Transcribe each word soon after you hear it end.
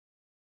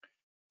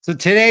So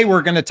today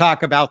we're going to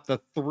talk about the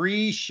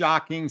 3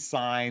 shocking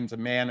signs a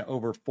man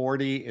over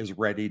 40 is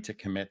ready to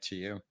commit to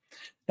you.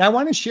 Now, I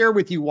want to share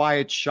with you why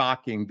it's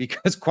shocking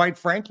because, quite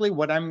frankly,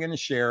 what I'm going to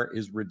share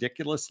is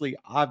ridiculously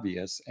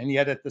obvious. And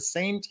yet, at the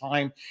same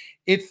time,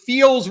 it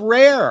feels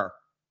rare.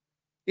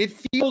 It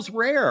feels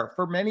rare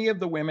for many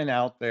of the women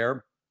out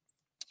there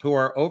who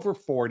are over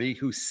 40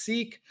 who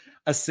seek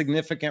a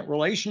significant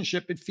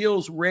relationship. It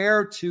feels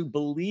rare to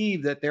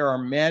believe that there are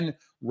men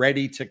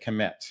ready to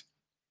commit.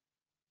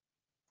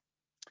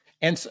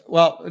 And so,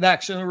 well,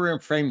 actually, we're going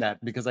to frame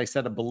that because I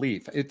said a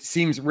belief. It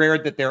seems rare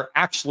that they're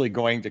actually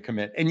going to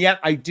commit. And yet,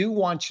 I do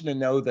want you to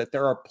know that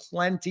there are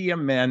plenty of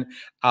men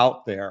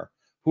out there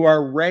who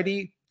are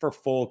ready for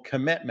full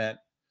commitment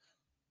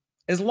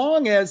as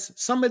long as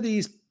some of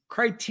these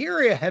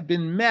criteria have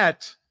been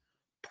met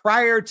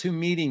prior to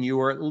meeting you,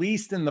 or at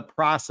least in the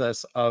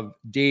process of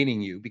dating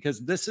you,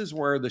 because this is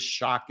where the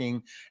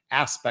shocking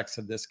aspects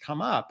of this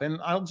come up. And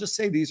I'll just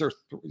say these are,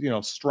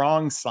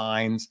 strong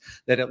signs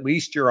that at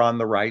least you're on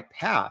the right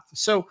path.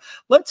 So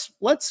let's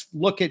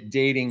look at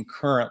dating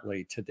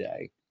currently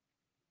today.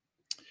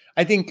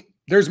 I think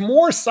there's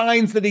more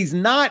signs that he's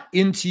not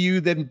into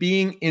you than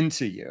being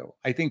into you.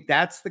 I think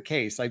that's the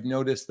case. I've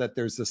noticed that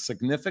there's a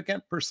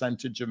significant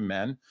percentage of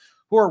men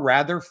who are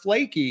rather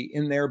flaky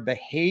in their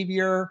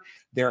behavior,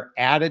 their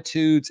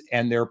attitudes,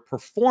 and their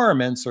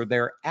performance or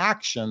their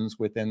actions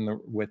within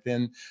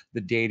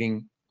the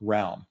dating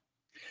realm.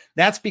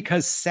 That's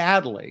because,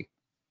 sadly,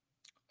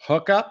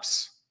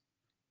 hookups,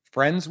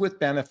 friends with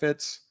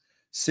benefits,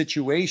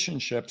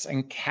 situationships,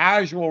 and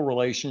casual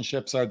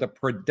relationships are the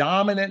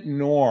predominant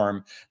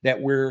norm that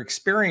we're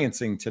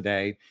experiencing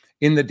today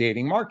in the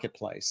dating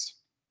marketplace.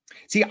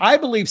 See, I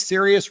believe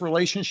serious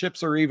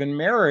relationships or even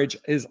marriage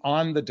is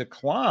on the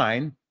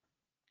decline.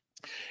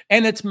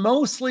 And it's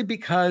mostly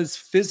because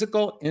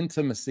physical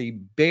intimacy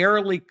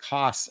barely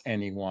costs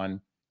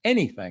anyone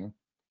anything.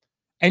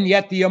 And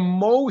yet the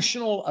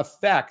emotional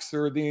effects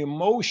or the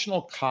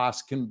emotional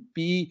cost can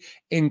be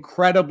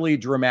incredibly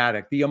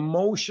dramatic. The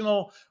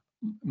emotional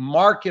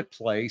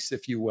marketplace,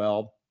 if you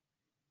will,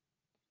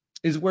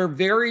 is where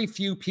very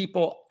few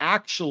people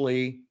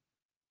actually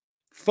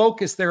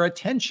focus their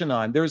attention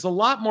on. There's a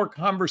lot more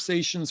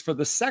conversations for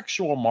the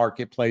sexual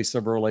marketplace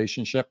of a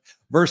relationship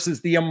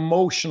versus the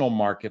emotional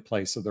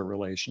marketplace of the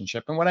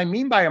relationship. And what I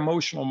mean by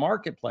emotional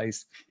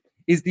marketplace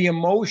is the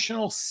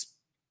emotional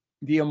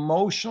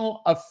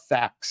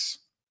effects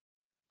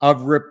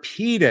of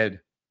repeated,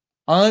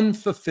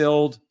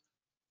 unfulfilled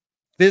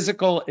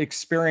physical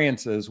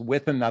experiences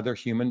with another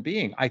human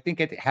being. I think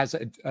it has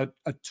a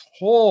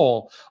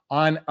toll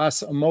on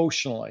us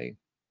emotionally.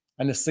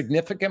 And a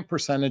significant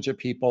percentage of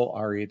people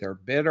are either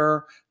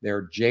bitter,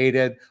 they're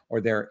jaded, or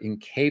they're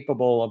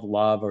incapable of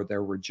love, or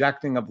they're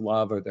rejecting of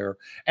love, or they're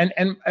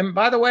and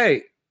by the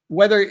way,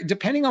 whether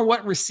depending on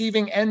what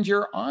receiving end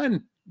you're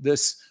on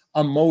this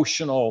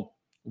emotional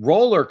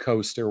roller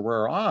coaster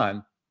we're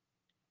on,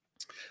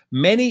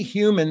 many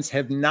humans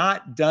have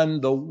not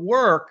done the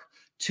work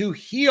to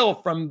heal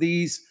from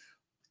these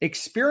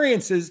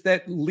experiences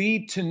that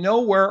lead to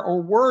nowhere,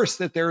 or worse,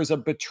 that there is a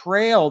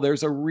betrayal,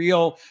 there's a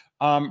real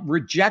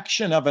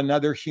rejection of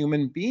another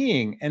human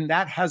being, and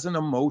that has an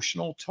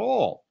emotional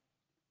toll.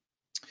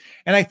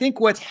 And I think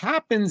what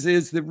happens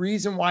is the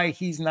reason why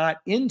he's not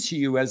into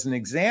you, as an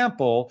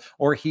example,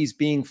 or he's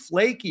being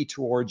flaky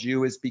towards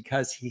you, is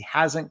because he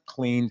hasn't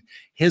cleaned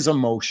his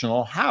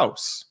emotional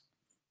house.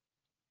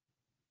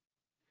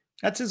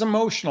 That's his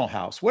emotional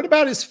house. What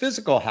about his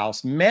physical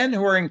house? Men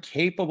who are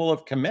incapable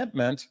of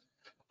commitment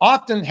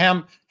often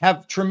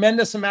have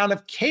tremendous amount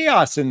of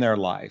chaos in their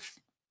life.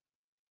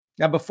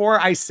 Now, before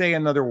I say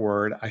another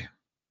word,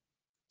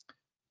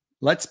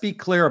 let's be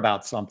clear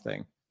about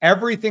something.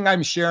 Everything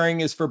I'm sharing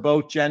is for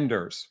both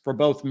genders, for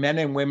both men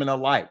and women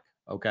alike,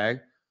 okay?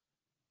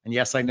 And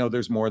yes, I know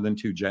there's more than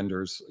two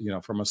genders,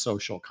 from a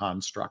social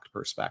construct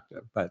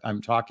perspective, but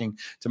I'm talking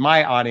to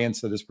my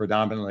audience that is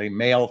predominantly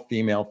male,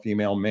 female,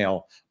 female,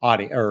 male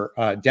audience, or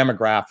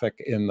demographic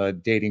in the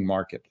dating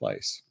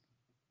marketplace.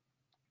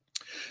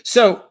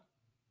 So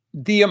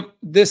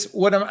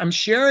what I'm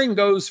sharing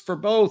goes for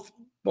both.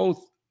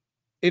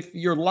 If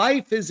your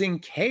life is in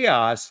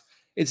chaos,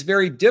 it's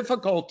very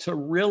difficult to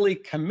really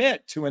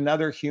commit to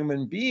another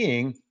human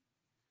being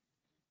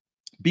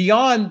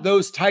beyond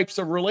those types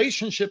of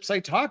relationships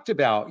I talked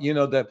about,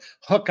 the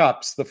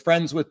hookups, the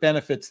friends with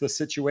benefits, the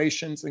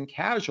situations, and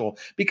casual.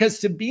 Because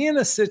to be in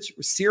a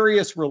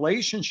serious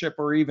relationship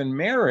or even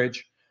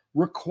marriage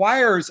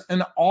requires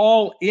an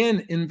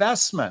all-in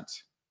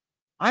investment.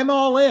 I'm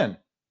all in.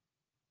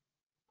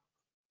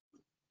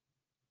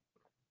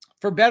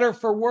 For better,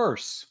 for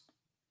worse,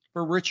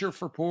 for richer,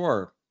 for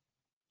poorer.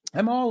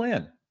 I'm all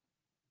in.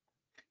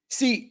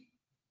 See,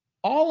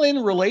 all-in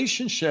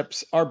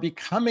relationships are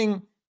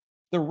becoming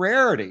the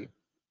rarity.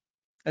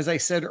 As I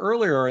said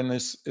earlier in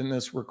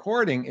this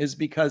recording, is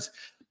because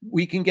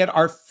we can get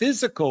our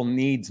physical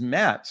needs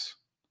met,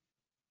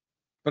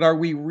 But are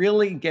we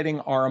really getting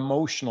our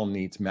emotional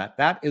needs met?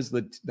 That is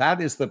the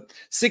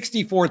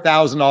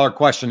 $64,000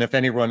 question, if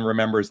anyone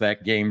remembers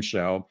that game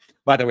show.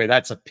 By the way,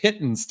 that's a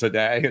pittance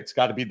today. It's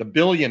got to be the $1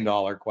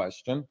 billion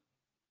question,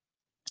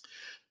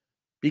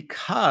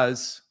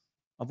 because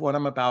of what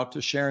I'm about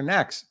to share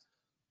next.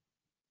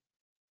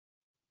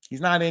 He's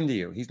not into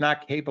you. He's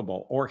not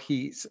capable, or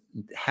he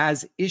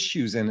has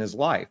issues in his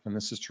life. And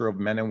this is true of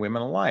men and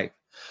women alike.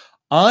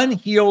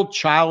 Unhealed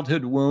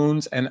childhood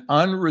wounds and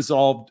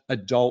unresolved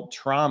adult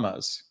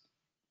traumas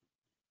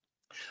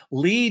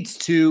leads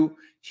to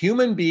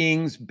human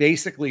beings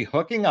basically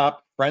hooking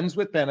up, friends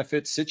with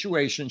benefits,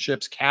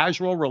 situationships,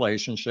 casual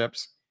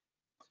relationships,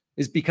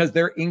 is because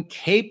they're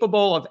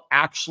incapable of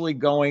actually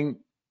going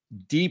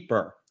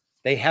deeper.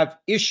 They have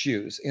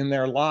issues in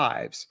their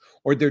lives,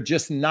 or they're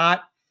just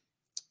not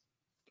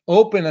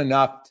open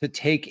enough to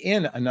take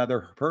in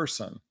another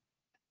person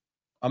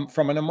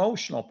from an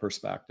emotional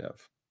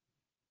perspective.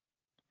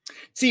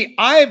 See,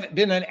 I've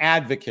been an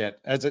advocate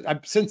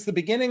since the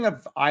beginning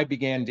of I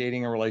began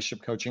dating and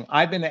relationship coaching.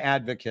 I've been an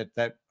advocate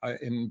that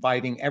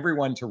inviting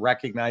everyone to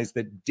recognize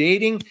that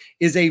dating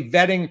is a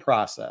vetting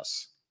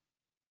process.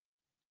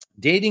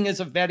 Dating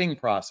is a vetting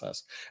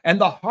process. And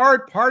the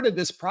hard part of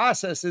this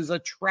process is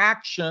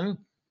attraction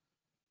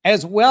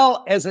as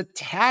well as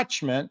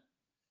attachment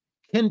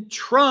can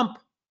trump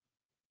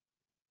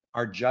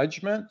our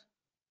judgment,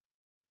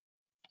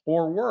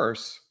 or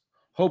worse,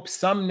 hope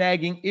some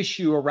nagging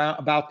issue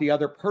about the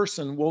other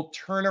person will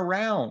turn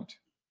around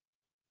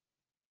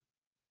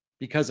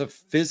because of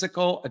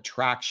physical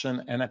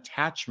attraction and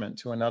attachment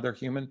to another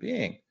human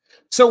being.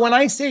 So when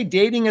I say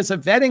dating is a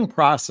vetting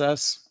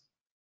process,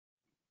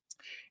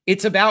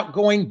 it's about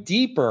going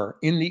deeper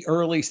in the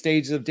early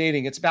stages of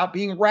dating. It's about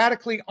being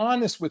radically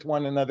honest with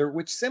one another,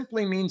 which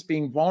simply means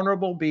being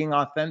vulnerable, being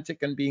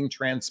authentic, and being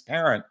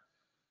transparent.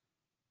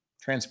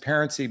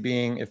 Transparency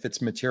being if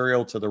it's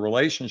material to the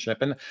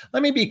relationship. And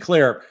let me be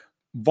clear,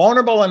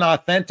 vulnerable and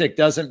authentic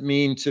doesn't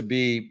mean to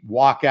be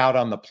walk out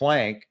on the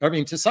plank. I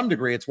mean, to some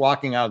degree, it's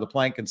walking out of the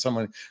plank and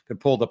someone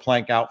could pull the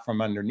plank out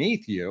from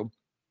underneath you.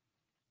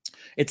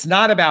 It's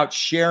not about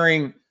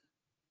sharing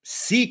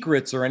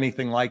secrets or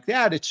anything like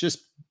that. It's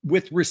just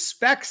with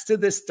respects to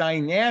this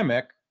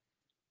dynamic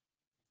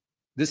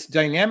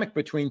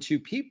between two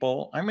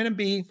people, I'm going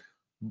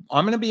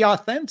to be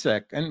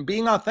authentic, and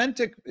being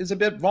authentic is a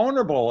bit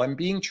vulnerable, and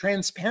being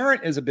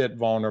transparent is a bit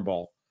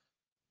vulnerable.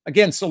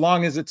 Again, so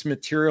long as it's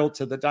material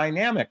to the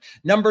dynamic.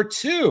 Number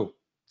two,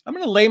 I'm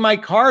going to lay my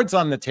cards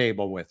on the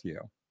table with you.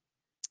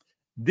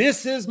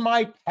 This is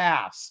my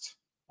past.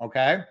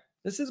 Okay.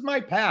 This is my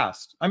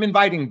past. I'm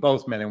inviting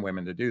both men and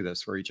women to do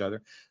this for each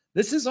other.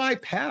 This is my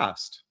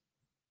past.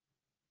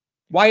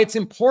 Why it's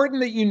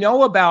important that you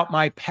know about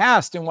my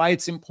past, and why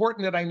it's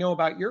important that I know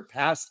about your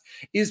past,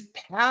 is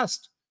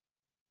past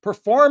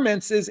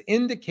performance is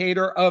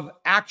indicator of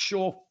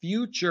actual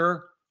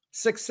future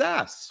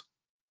success.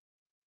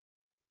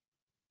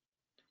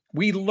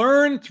 We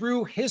learn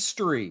through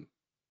history.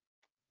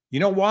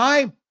 You know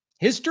why?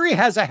 History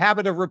has a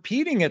habit of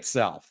repeating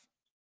itself.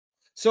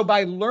 So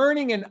by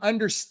learning and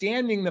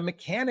understanding the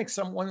mechanics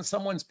of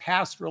someone's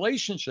past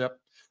relationship,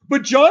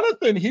 but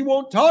Jonathon, he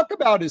won't talk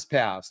about his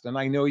past. And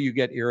I know you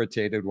get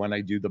irritated when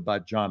I do the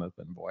but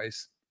Jonathon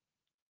voice.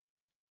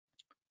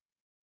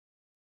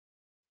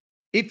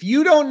 If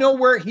you don't know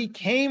where he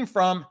came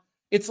from,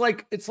 it's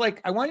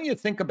like I want you to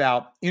think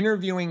about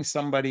interviewing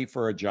somebody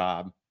for a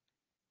job,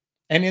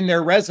 and in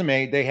their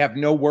resume, they have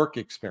no work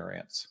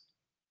experience.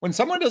 When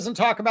someone doesn't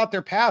talk about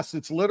their past,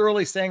 it's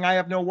literally saying, I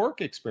have no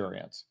work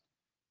experience.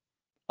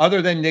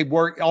 Other than they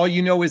work, all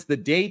you know is the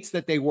dates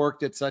that they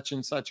worked at such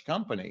and such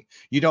company.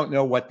 You don't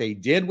know what they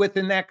did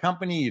within that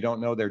company. You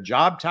don't know their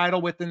job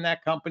title within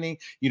that company.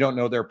 You don't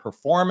know their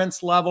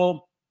performance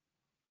level.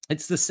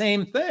 It's the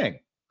same thing.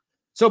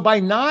 So by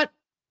not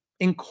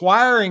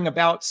inquiring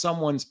about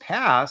someone's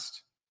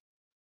past,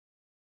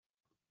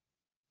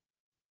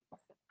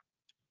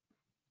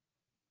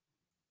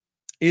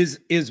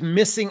 is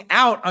missing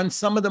out on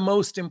some of the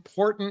most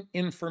important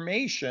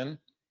information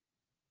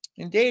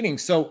in dating.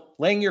 So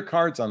laying your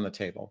cards on the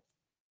table.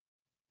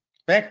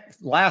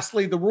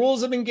 Lastly, the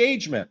rules of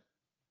engagement.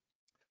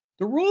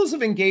 The rules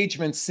of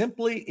engagement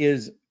simply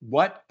is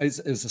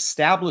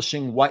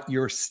establishing what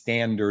your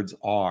standards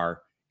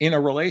are in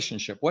a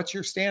relationship. What's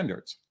your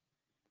standards?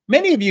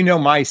 Many of you know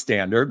my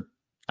standard.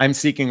 I'm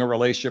seeking a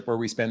relationship where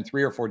we spend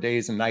 3 or 4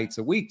 days and nights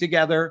a week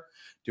together,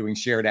 doing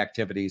shared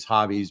activities,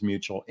 hobbies,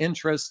 mutual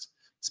interests,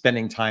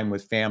 spending time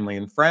with family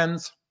and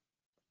friends,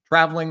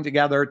 traveling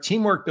together,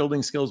 teamwork,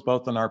 building skills,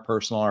 both in our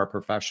personal and our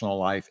professional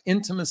life,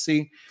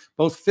 intimacy,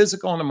 both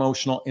physical and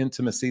emotional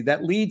intimacy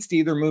that leads to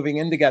either moving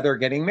in together or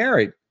getting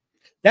married.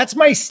 That's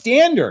my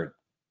standard.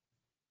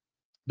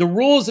 The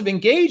rules of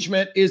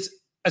engagement is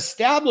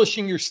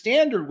establishing your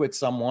standard with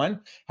someone,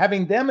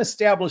 having them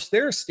establish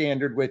their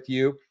standard with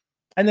you,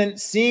 and then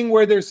seeing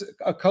where there's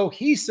a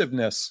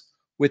cohesiveness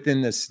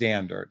within this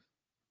standard.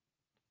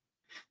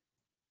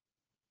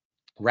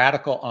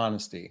 Radical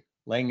honesty.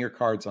 laying your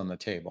cards on the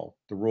table,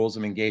 the rules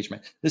of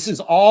engagement. This is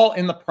all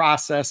in the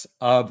process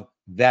of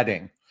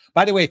vetting.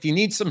 By the way, if you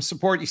need some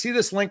support, you see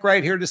this link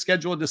right here to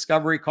schedule a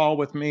discovery call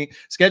with me.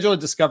 Schedule a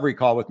discovery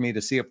call with me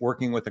to see if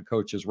working with a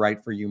coach is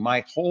right for you.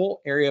 My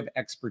whole area of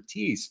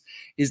expertise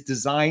is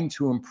designed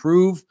to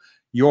improve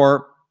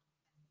your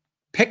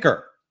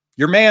picker,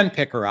 your man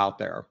picker out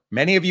there.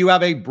 Many of you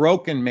have a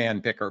broken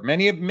man picker.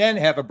 Many of men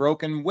have a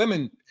broken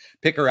women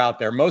picker out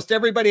there. Most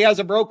everybody has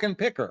a broken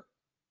picker.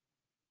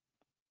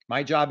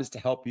 My job is to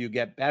help you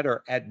get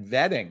better at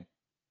vetting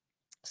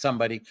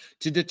somebody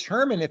to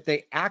determine if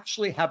they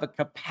actually have a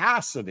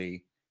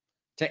capacity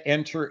to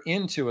enter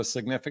into a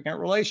significant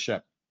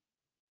relationship.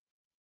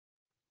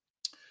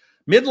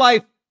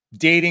 Midlife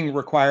dating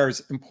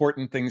requires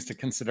important things to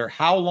consider.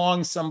 How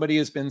long somebody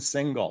has been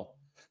single.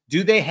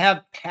 Do they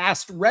have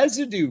past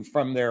residue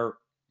from their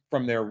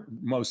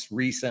most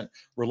recent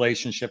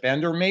relationship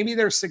and or maybe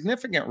their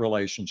significant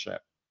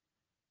relationship?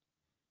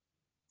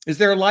 Is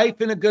their life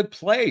in a good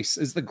place?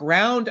 Is the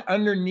ground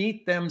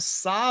underneath them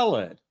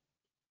solid?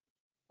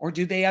 Or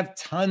do they have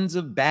tons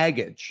of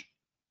baggage?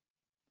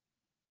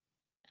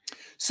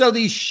 So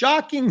these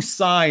shocking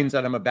signs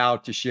that I'm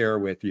about to share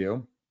with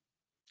you,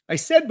 I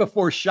said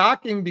before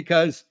shocking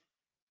because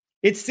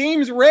it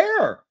seems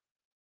rare.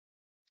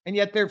 And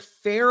yet they're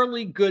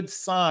fairly good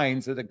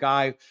signs that a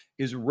guy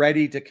is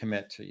ready to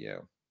commit to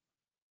you.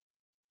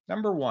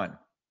 Number one,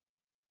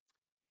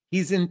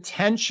 he's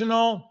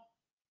intentional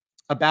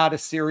about a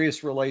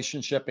serious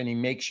relationship and he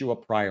makes you a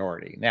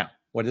priority. Now,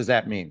 what does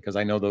that mean? Because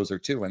I know those are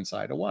two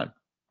inside of one.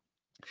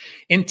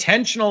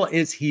 Intentional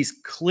is he's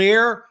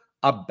clear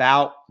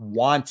about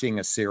wanting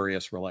a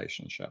serious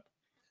relationship.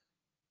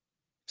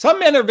 Some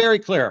men are very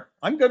clear.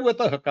 I'm good with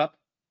the hookup.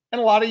 And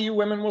a lot of you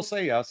women will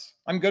say yes.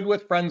 I'm good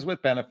with friends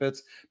with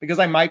benefits because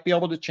I might be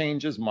able to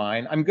change his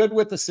mind. I'm good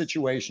with the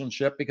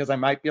situationship because I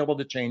might be able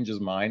to change his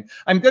mind.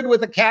 I'm good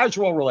with a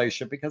casual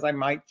relationship because I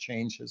might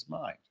change his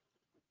mind.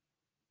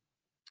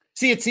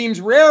 See, it seems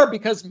rare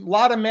because a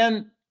lot of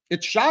men,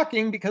 it's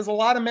shocking because a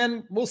lot of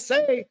men will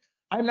say,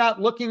 I'm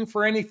not looking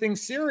for anything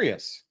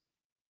serious.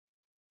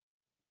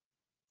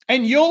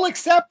 And you'll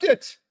accept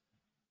it.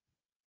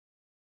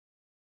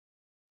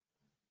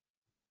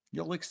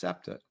 You'll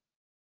accept it.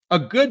 A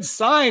good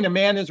sign a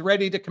man is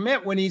ready to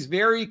commit when he's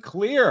very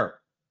clear.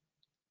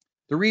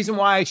 The reason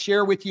why I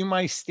share with you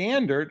my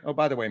standard, oh,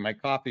 by the way, my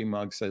coffee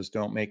mug says,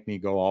 don't make me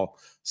go all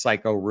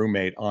psycho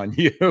roommate on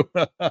you.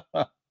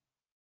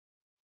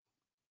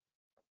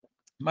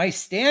 My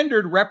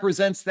standard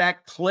represents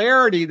that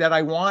clarity that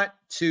I want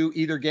to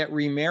either get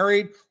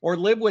remarried or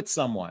live with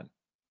someone.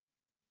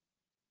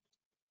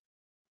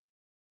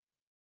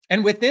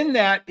 And within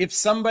that,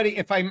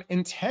 if I'm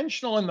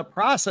intentional in the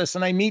process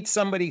and I meet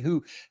somebody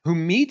who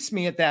meets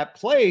me at that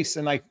place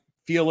and I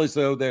feel as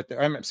though that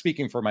I'm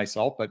speaking for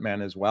myself, but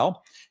men as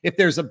well, if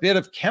there's a bit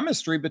of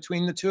chemistry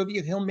between the two of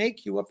you, he'll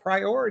make you a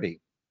priority.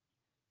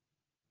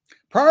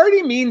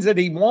 Priority means that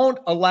he won't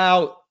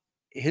allow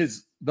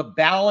the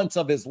balance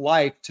of his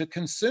life to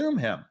consume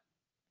him.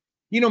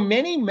 You know,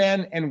 many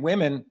men and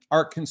women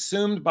are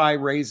consumed by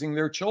raising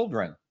their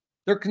children.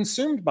 They're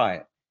consumed by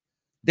it.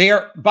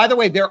 By the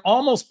way, they're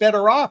almost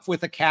better off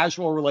with a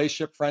casual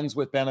relationship, friends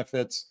with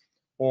benefits,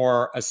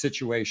 or a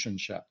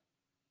situationship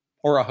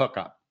or a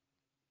hookup.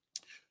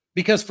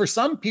 Because for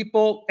some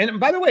people, and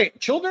by the way,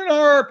 children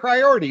are a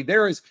priority.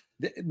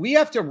 We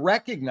have to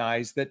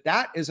recognize that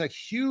that is a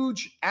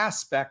huge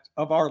aspect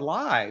of our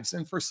lives.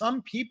 And for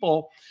some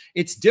people,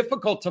 it's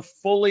difficult to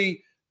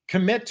fully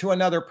commit to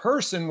another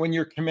person when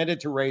you're committed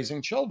to raising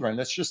children.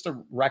 That's just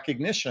a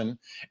recognition.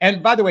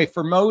 And by the way,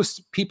 for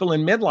most people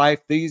in midlife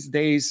these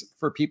days,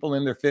 for people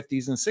in their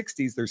 50s and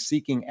 60s, they're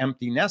seeking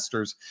empty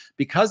nesters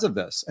because of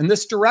this. And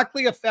this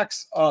directly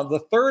affects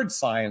the third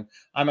sign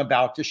I'm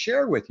about to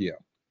share with you.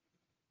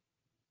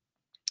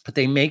 But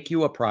they make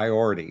you a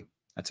priority.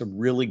 That's a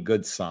really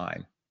good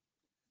sign.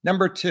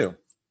 Number two,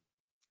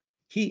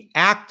 he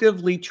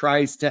actively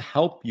tries to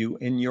help you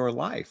in your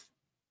life.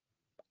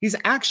 He's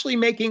actually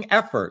making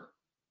effort.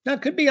 Now,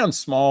 it could be on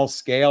small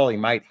scale. He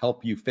might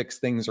help you fix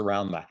things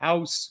around the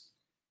house.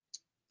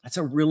 That's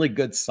a really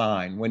good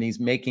sign when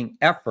he's making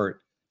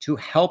effort to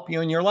help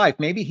you in your life.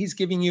 Maybe he's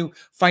giving you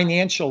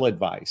financial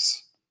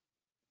advice.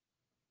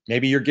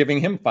 Maybe you're giving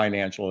him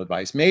financial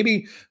advice.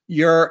 Maybe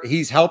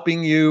he's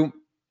helping you,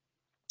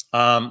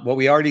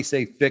 we already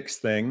say fix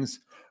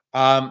things.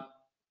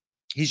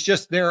 He's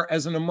just there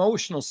as an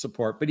emotional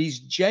support, but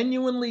he's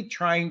genuinely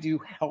trying to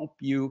help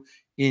you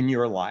in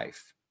your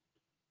life.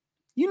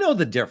 You know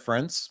the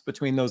difference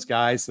between those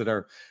guys that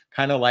are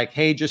kind of like,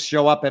 hey, just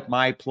show up at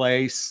my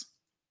place.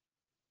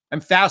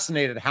 I'm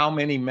fascinated how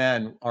many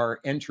men are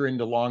entering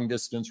into long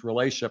distance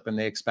relationship and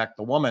they expect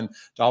the woman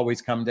to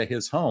always come to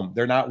his home.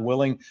 They're not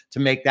willing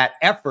to make that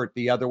effort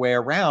the other way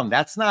around.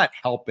 That's not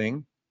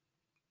helping.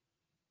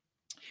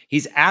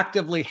 He's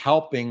actively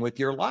helping with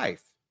your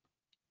life.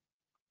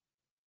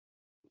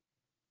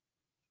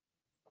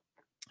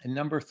 And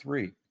number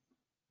three,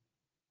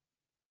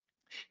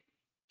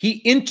 He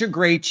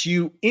integrates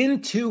you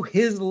into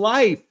his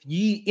life.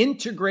 He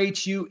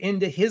integrates you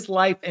into his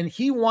life, and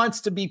he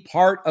wants to be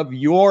part of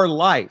your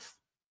life.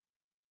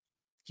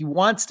 He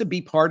wants to be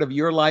part of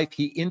your life.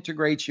 He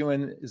integrates you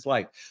in his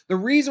life. The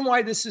reason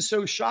why this is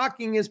so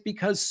shocking is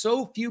because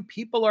so few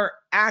people are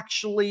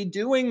actually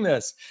doing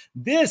this.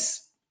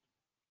 This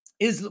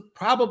is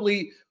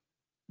probably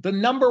the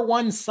number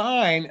one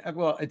sign.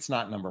 Well, it's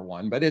not number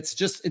one, but it's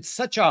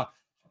such a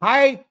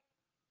high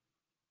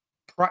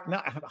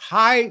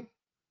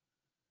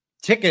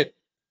ticket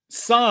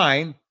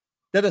sign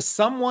that if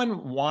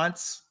someone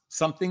wants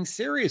something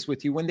serious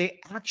with you, when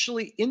they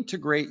actually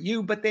integrate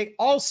you, but they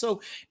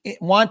also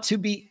want to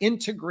be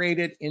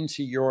integrated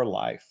into your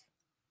life.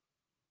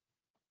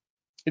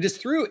 It is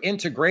through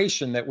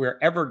integration that we're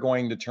ever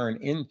going to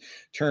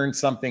turn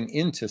something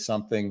into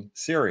something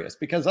serious,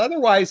 because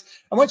otherwise,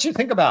 I want you to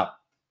think about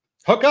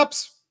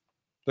hookups.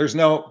 There's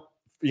no,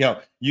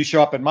 you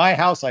show up at my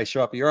house, I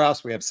show up at your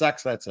house, we have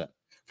sex, that's it.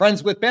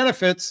 Friends with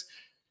benefits,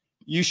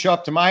 you show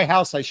up to my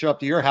house, I show up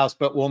to your house,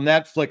 but we'll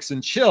Netflix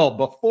and chill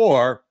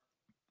before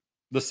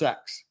the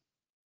sex.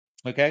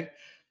 Okay.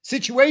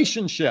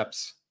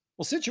 Situationships.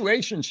 Well,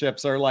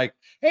 situationships are like,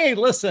 hey,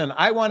 listen,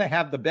 I want to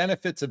have the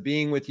benefits of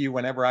being with you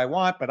whenever I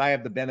want, but I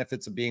have the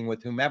benefits of being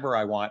with whomever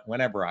I want,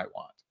 whenever I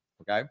want.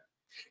 Okay.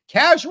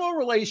 Casual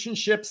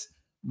relationships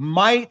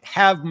might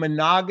have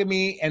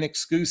monogamy and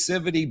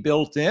exclusivity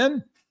built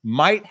in,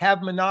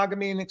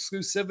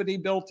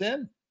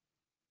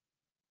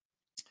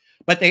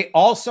 but they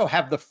also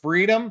have the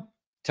freedom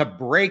to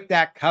break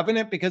that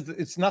covenant, because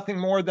it's nothing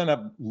more than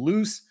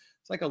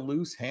it's like a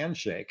loose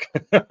handshake.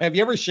 Have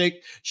you ever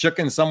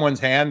shooken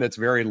someone's hand that's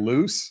very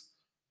loose?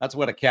 That's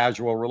what a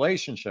casual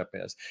relationship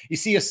is. You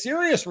see, a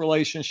serious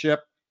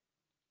relationship,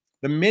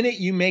 the minute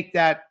you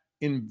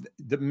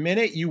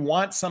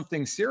want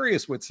something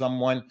serious with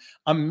someone,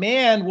 a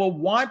man will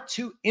want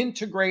to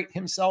integrate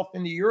himself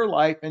into your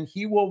life, and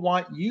he will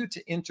want you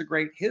to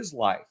integrate his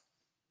life.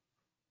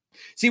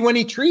 See, when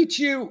he treats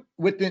you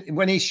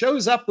when he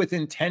shows up with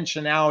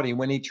intentionality,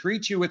 when he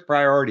treats you with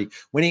priority,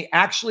 when he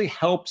actually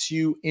helps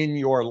you in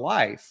your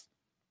life,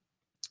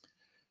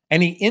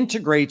 and he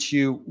integrates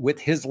you with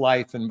his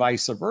life and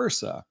vice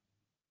versa,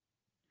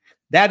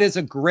 that is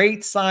a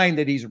great sign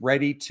that he's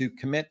ready to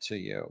commit to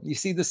you. You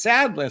see, the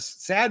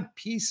sad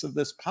piece of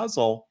this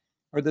puzzle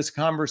or this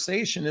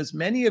conversation is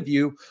many of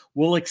you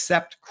will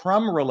accept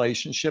crumb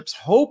relationships,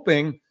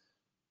 hoping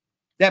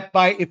that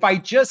if I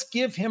just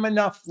give him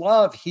enough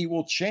love, he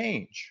will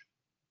change.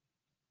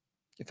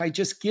 If I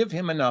just give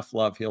him enough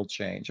love, he'll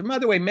change. And by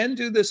the way, men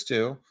do this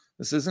too.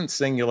 This isn't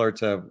singular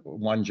to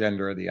one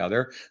gender or the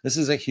other. This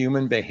is a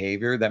human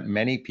behavior that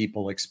many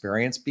people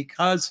experience,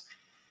 because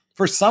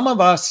for some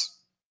of us,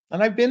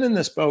 and I've been in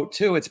this boat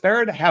too, it's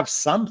better to have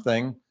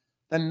something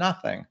than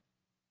nothing.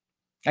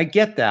 I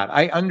get that.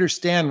 I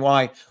understand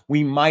why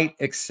we might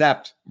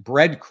accept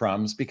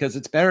breadcrumbs, because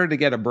it's better to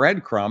get a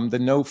breadcrumb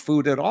than no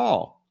food at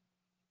all.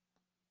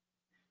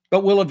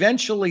 But we'll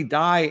eventually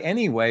die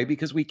anyway,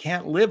 because we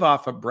can't live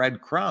off of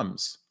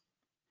breadcrumbs.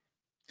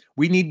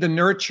 We need the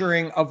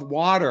nurturing of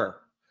water.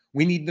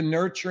 We need the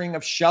nurturing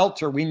of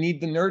shelter. We need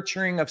the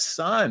nurturing of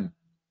sun.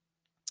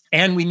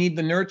 And we need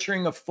the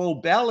nurturing of full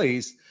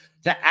bellies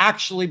to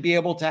actually be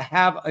able to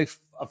have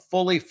a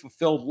fully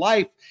fulfilled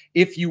life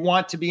if you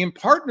want to be in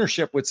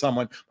partnership with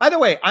someone. By the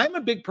way, I'm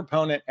a big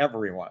proponent,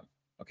 everyone.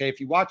 Okay,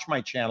 if you watch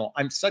my channel,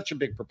 I'm such a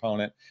big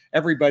proponent.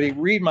 Everybody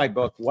read my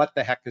book, What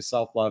the Heck is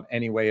Self-Love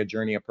Anyway? A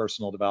Journey of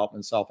Personal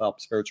Development, Self-Help,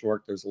 Spiritual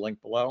Work. There's a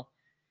link below.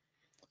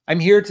 I'm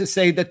here to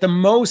say that the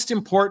most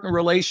important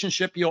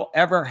relationship you'll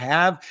ever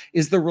have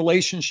is the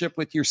relationship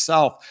with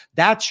yourself.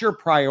 That's your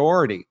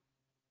priority.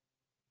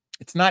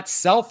 It's not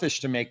selfish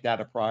to make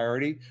that a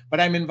priority, but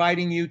I'm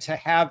inviting you to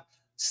have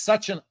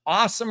such an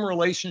awesome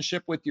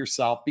relationship with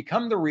yourself.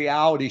 Become the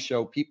reality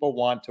show people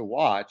want to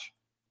watch.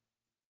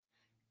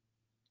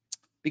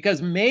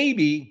 Because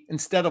maybe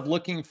instead of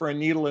looking for a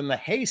needle in the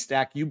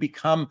haystack, you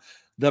become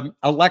the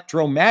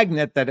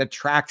electromagnet that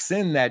attracts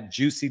in that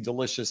juicy,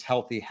 delicious,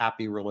 healthy,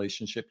 happy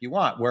relationship you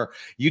want, where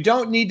you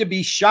don't need to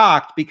be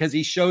shocked because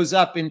he shows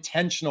up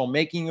intentional,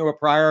 making you a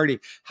priority,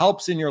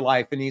 helps in your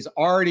life, and he's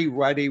already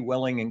ready,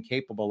 willing, and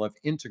capable of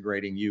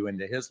integrating you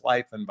into his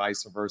life and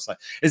vice versa.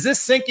 Is this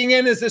sinking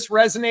in? Is this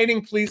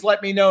resonating? Please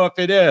let me know if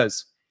it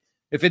is.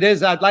 If it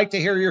is, I'd like to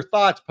hear your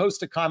thoughts.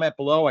 Post a comment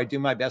below. I do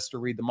my best to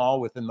read them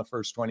all within the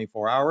first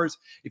 24 hours.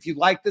 If you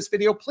like this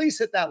video, please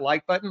hit that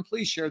like button.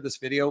 Please share this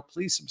video.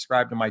 Please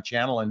subscribe to my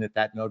channel and hit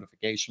that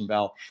notification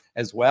bell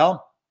as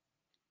well.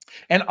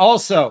 And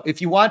also,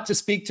 if you want to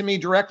speak to me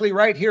directly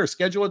right here,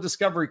 schedule a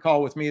discovery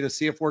call with me to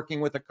see if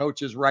working with a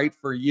coach is right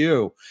for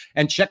you.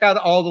 And check out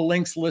all the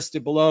links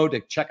listed below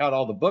to check out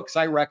all the books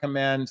I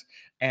recommend,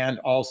 and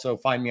also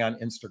find me on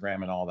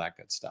Instagram and all that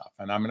good stuff.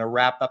 And I'm going to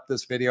wrap up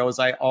this video as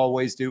I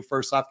always do.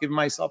 First off, giving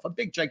myself a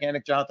big,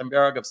 gigantic Jonathon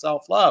bear hug of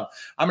self-love.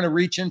 I'm going to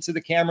reach into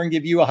the camera and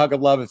give you a hug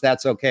of love if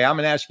that's okay. I'm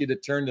going to ask you to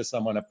turn to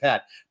someone, a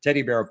pet,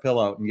 teddy bear, or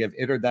pillow, and give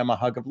it or them a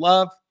hug of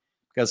love,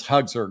 because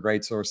hugs are a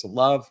great source of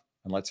love.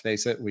 And let's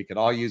face it, we could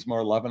all use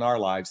more love in our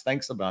lives.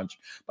 Thanks a bunch.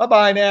 Bye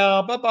bye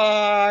now. Bye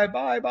bye.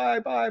 Bye bye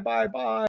bye bye bye.